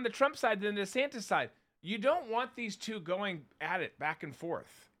more on the Trump side than the DeSantis side, you don't want these two going at it back and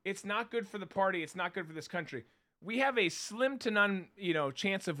forth. It's not good for the party. It's not good for this country. We have a slim to none,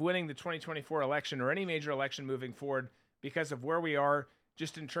 chance of winning the 2024 election or any major election moving forward because of where we are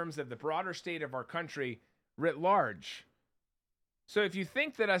just in terms of the broader state of our country writ large. So if you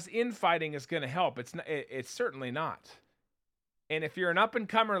think that us infighting is going to help, it's certainly not. And if you're an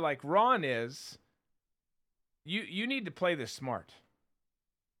up-and-comer like Ron is, you need to play this smart.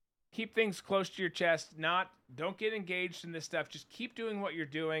 Keep things close to your chest. Don't get engaged in this stuff. Just keep doing what you're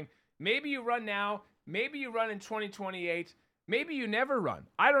doing. Maybe you run now. Maybe you run in 2028. Maybe you never run.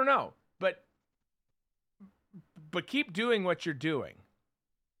 I don't know. But keep doing what you're doing.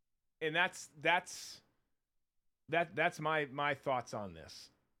 And that's my thoughts on this.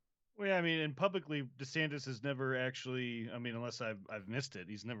 Well, yeah, I mean, and publicly, DeSantis has never actually, unless I've missed it,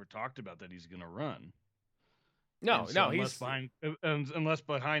 he's never talked about that he's going to run. Unless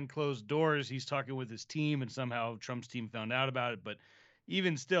behind closed doors he's talking with his team and somehow Trump's team found out about it. But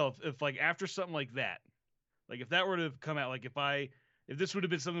even still, if like after something like that, like if that were to come out, like if this would have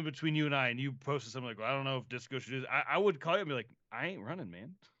been something between you and I, and you posted something like, well, I don't know if Disco should do this, I would call you and be like, I ain't running,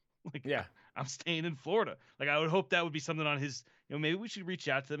 man. Like, yeah, I'm staying in Florida. Like, I would hope that would be something on his, maybe we should reach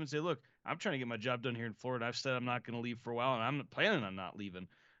out to them and say, look, I'm trying to get my job done here in Florida. I've said I'm not going to leave for a while, and I'm planning on not leaving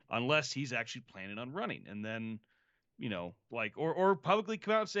unless he's actually planning on running. And then, or publicly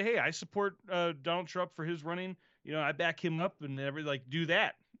come out and say, hey, I support Donald Trump for his running. I back him up and do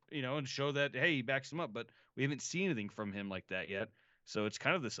that, and show that, hey, he backs him up. But we haven't seen anything from him like that yet. So it's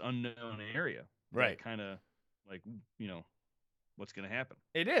kind of this unknown area. Right. Kind of what's going to happen.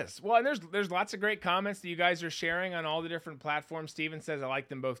 It is. Well, and there's lots of great comments that you guys are sharing on all the different platforms. Steven says, I like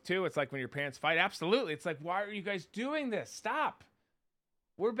them both too. It's like when your parents fight. Absolutely. It's like, why are you guys doing this? Stop.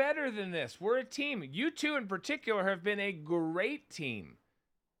 We're better than this. We're a team. You two in particular have been a great team.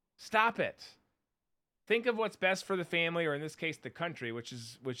 Stop it. Think of what's best for the family, or in this case, the country, which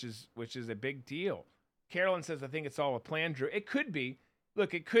is a big deal. Carolyn says, I think it's all a plan, Drew. It could be.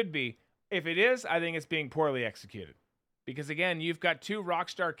 Look, it could be. If it is, I think it's being poorly executed. Because, again, you've got two rock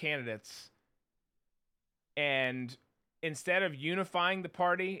star candidates, and instead of unifying the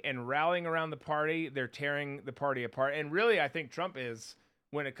party and rallying around the party, they're tearing the party apart. And really, I think Trump is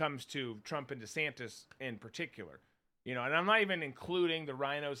when it comes to Trump and DeSantis in particular. And I'm not even including the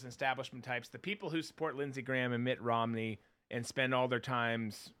rhinos and establishment types, the people who support Lindsey Graham and Mitt Romney and spend all their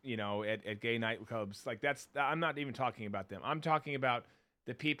times, at gay nightclubs. Like I'm not even talking about them. I'm talking about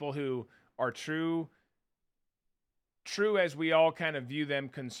the people who are true as we all kind of view them,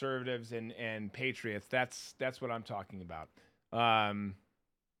 conservatives and patriots. That's what I'm talking about.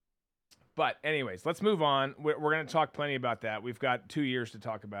 But anyways, let's move on. We're going to talk plenty about that. We've got 2 years to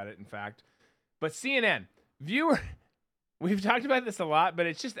talk about it, in fact. But CNN, we've talked about this a lot, but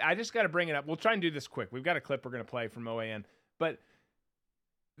I just got to bring it up. We'll try and do this quick. We've got a clip we're going to play from OAN. But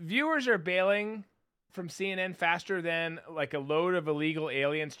viewers are bailing from CNN faster than like a load of illegal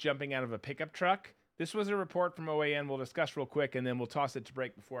aliens jumping out of a pickup truck. This was a report from OAN. We'll discuss real quick, and then we'll toss it to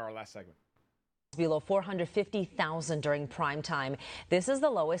break before our last segment. Below 450,000 during prime time. This is the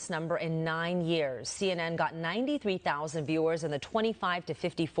lowest number in 9 years. CNN got 93,000 viewers in the 25 to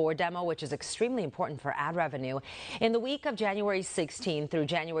 54 demo, which is extremely important for ad revenue. In the week of January 16 through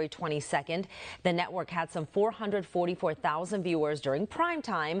January 22nd, the network had some 444,000 viewers during prime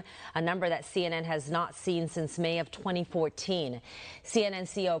time, a number that CNN has not seen since May of 2014. CNN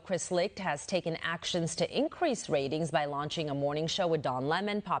CEO Chris Licht has taken actions to increase ratings by launching a morning show with Don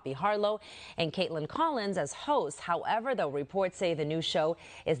Lemon, Poppy Harlow, and Caitlin Collins as hosts. However, though, reports say the new show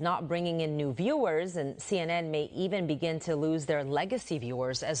is not bringing in new viewers, and CNN may even begin to lose their legacy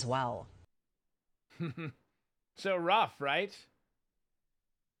viewers as well. So rough, right?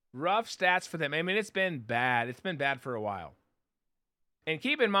 Rough stats for them. I mean, it's been bad. It's been bad for a while. And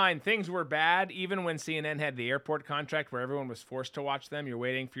keep in mind, things were bad even when CNN had the airport contract where everyone was forced to watch them. You're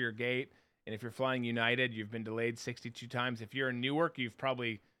waiting for your gate. And if you're flying United, you've been delayed 62 times. If you're in Newark, you're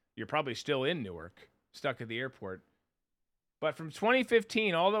probably still in Newark, stuck at the airport. But from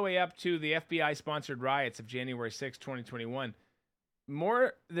 2015 all the way up to the FBI-sponsored riots of January 6, 2021,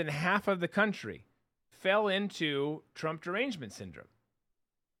 more than half of the country fell into Trump derangement syndrome.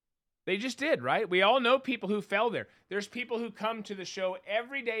 They just did, right? We all know people who fell there. There's people who come to the show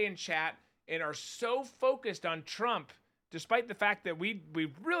every day and chat and are so focused on Trump, despite the fact that we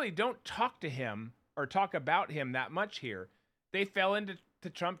really don't talk to him or talk about him that much here. They fell into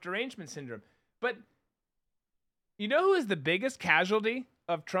Trump derangement syndrome. But you know who is the biggest casualty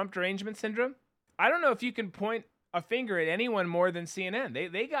of Trump derangement syndrome? I don't know if you can point a finger at anyone more than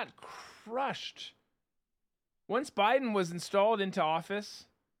CNN. They got crushed. Once Biden was installed into office,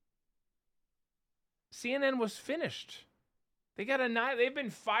 CNN was finished. They've been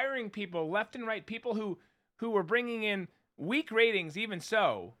firing people left and right, people who were bringing in weak ratings, even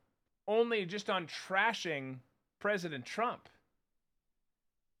so, only just on trashing President Trump.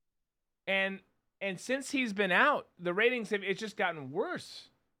 And since he's been out, the ratings it's just gotten worse.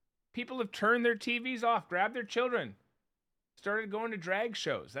 People have turned their TVs off, grabbed their children, started going to drag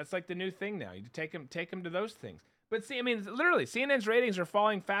shows. That's like the new thing now. You take them to those things. But see, I mean, literally, CNN's ratings are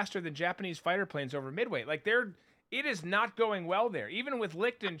falling faster than Japanese fighter planes over Midway. Like it is not going well there, even with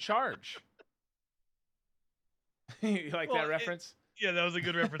Licht in charge. You like that reference? Yeah, that was a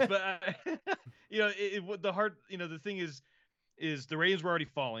good reference. But the thing is the ratings were already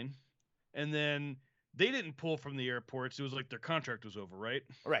falling. And then they didn't pull from the airports. It was like their contract was over, right?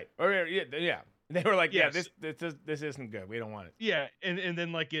 Right. Or yeah. They were like, this isn't good. We don't want it. Yeah, and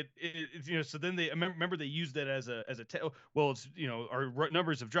then like it so then they remember they used that as a it's our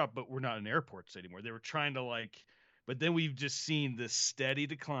numbers have dropped, but we're not in airports anymore. They were trying to but then we've just seen this steady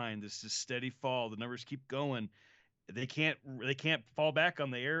decline, this steady fall. The numbers keep going. They can't fall back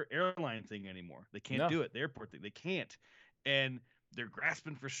on the airline thing anymore. They can't do it. The airport thing, they can't. And they're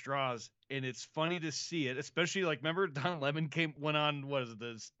grasping for straws, and it's funny to see it, especially remember Don Lemon went on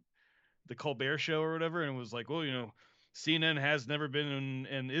the Colbert Show or whatever, and it was like, well, CNN has never been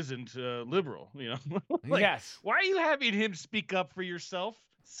and isn't liberal, Yes. Why are you having him speak up for yourself?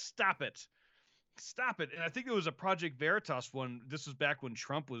 Stop it. And I think it was a Project Veritas one. This was back when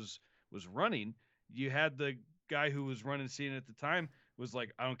Trump was running. You had the guy who was running CNN at the time was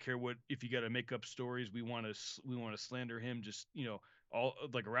like, I don't care if you got to make up stories. We want to slander him. Just, all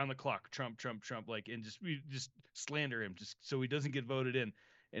around the clock, Trump, and just slander him just so he doesn't get voted in.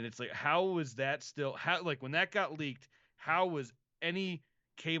 And it's like, how was that still when that got leaked, how was any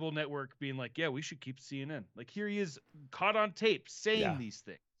cable network being like, yeah, we should keep CNN? Here he is caught on tape saying these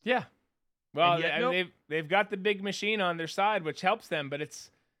things. Yeah. Well, they've got the big machine on their side, which helps them, but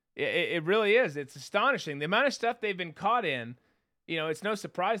it really is. It's astonishing. The amount of stuff they've been caught in. It's no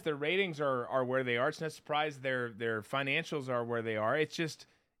surprise their ratings are where they are. It's no surprise their financials are where they are. It's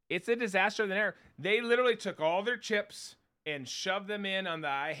a disaster of the air. They literally took all their chips and shoved them in on the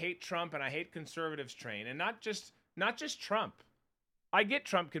I hate Trump and I hate conservatives train. And not just Trump. I get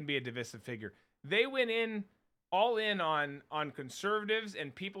Trump can be a divisive figure. They went in all in on conservatives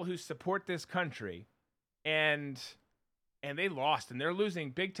and people who support this country, and they lost, and they're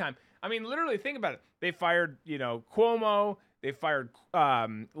losing big time. I mean, literally, think about it. They fired, Cuomo. They fired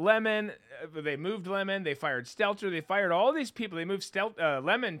Lemon. They moved Lemon. They fired Stelter. They fired all these people. They moved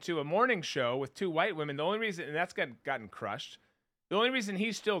Lemon to a morning show with 2 white women. The only reason, and that's gotten crushed. The only reason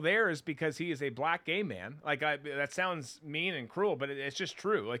he's still there is because he is a black gay man. That sounds mean and cruel, but it's just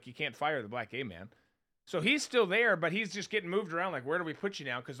true. Like, you can't fire the black gay man. So he's still there, but he's just getting moved around. Like, where do we put you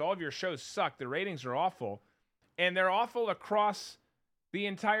now? Because all of your shows suck. The ratings are awful, and they're awful across the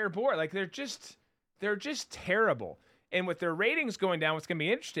entire board. Like, they're just terrible. And with their ratings going down, what's going to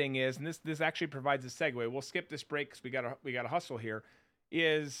be interesting is, and this actually provides a segue. We'll skip this break because we got to hustle here.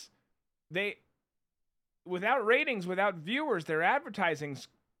 Is they, without ratings, without viewers, their advertising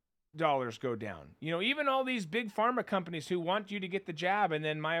dollars go down. Even all these big pharma companies who want you to get the jab and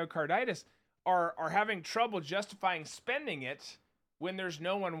then myocarditis are having trouble justifying spending it when there's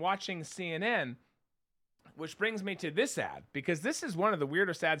no one watching CNN. Which brings me to this ad, because this is one of the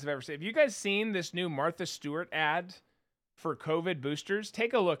weirdest ads I've ever seen. Have you guys seen this new Martha Stewart ad for COVID boosters?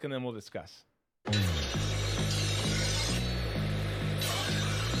 Take a look and then we'll discuss.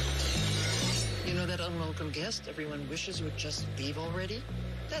 You know that unwelcome guest everyone wishes would just leave already?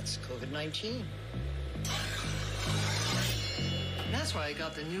 That's COVID-19. That's why I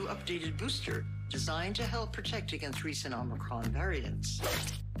got the new updated booster, designed to help protect against recent Omicron variants.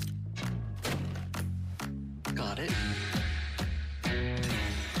 Got it.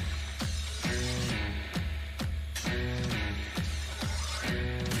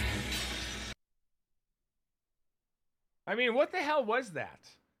 I mean, what the hell was that?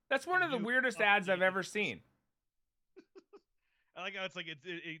 That's one of the weirdest ads I've ever seen. I like how it's like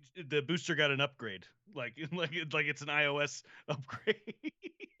the booster got an upgrade, like it's an iOS upgrade.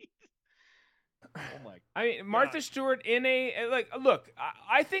 Oh my! I mean, Martha Stewart look.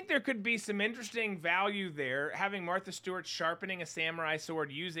 I think there could be some interesting value there, having Martha Stewart sharpening a samurai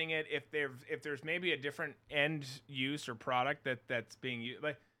sword, using it if there's maybe a different end use or product that's being used.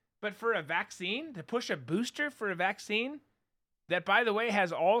 But for a vaccine, to push a booster for a vaccine that, by the way,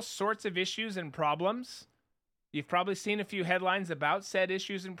 has all sorts of issues and problems. You've probably seen a few headlines about said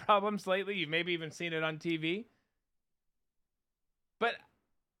issues and problems lately. You've maybe even seen it on TV. But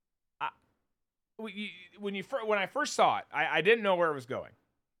when I first saw it, I didn't know where it was going.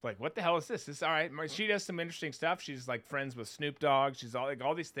 Like, what the hell is this? This all right? She does some interesting stuff. She's like friends with Snoop Dogg. She's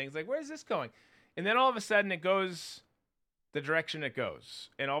all these things. Like, where is this going? And then all of a sudden, it goes the direction it goes,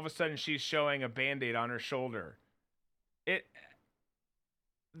 and all of a sudden, she's showing a Band-Aid on her shoulder.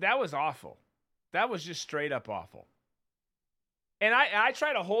 That was awful. That was just straight up awful. And I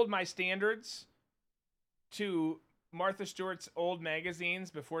try to hold my standards to Martha Stewart's old magazines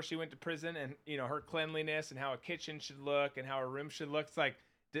before she went to prison, and her cleanliness and how a kitchen should look and how a room should look. It's like,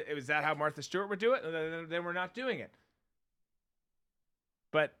 is that how Martha Stewart would do it? Then we're not doing it.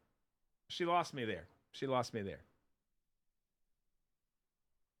 But she lost me there.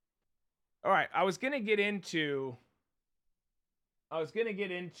 All right, I was gonna get into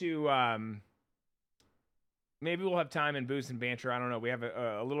maybe we'll have time in Booze and Banter. I don't know. We have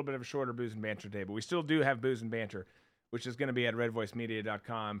a little bit of a shorter Booze and Banter day, but we still do have Booze and Banter, which is going to be at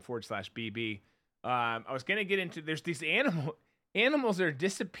redvoicemedia.com/BB. I was going to get into, there's these animals are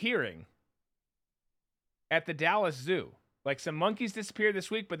disappearing at the Dallas Zoo. Like, some monkeys disappeared this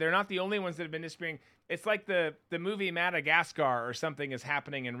week, but they're not the only ones that have been disappearing. It's like the movie Madagascar or something is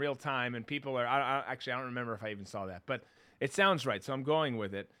happening in real time, and people are, I don't remember if I even saw that, but it sounds right, so I'm going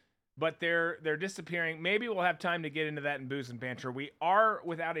with it. But they're disappearing. Maybe we'll have time to get into that in Booze and Banter. We are,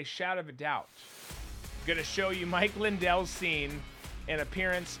 without a shadow of a doubt, going to show you Mike Lindell's scene and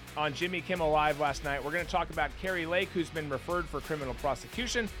appearance on Jimmy Kimmel Live last night. We're going to talk about Kari Lake, who's been referred for criminal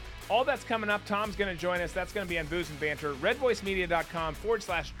prosecution. All that's coming up. Tom's going to join us. That's going to be on Booze and Banter.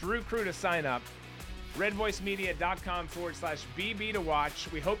 RedVoiceMedia.com/Drew Crew to sign up. RedVoiceMedia.com/BB to watch.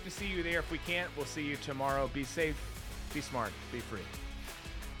 We hope to see you there. If we can't, we'll see you tomorrow. Be safe, be smart, be free.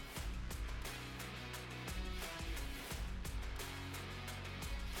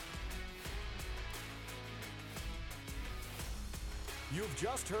 You've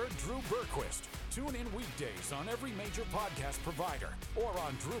just heard Drew Berquist. Tune in weekdays on every major podcast provider or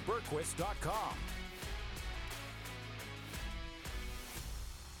on DrewBerquist.com.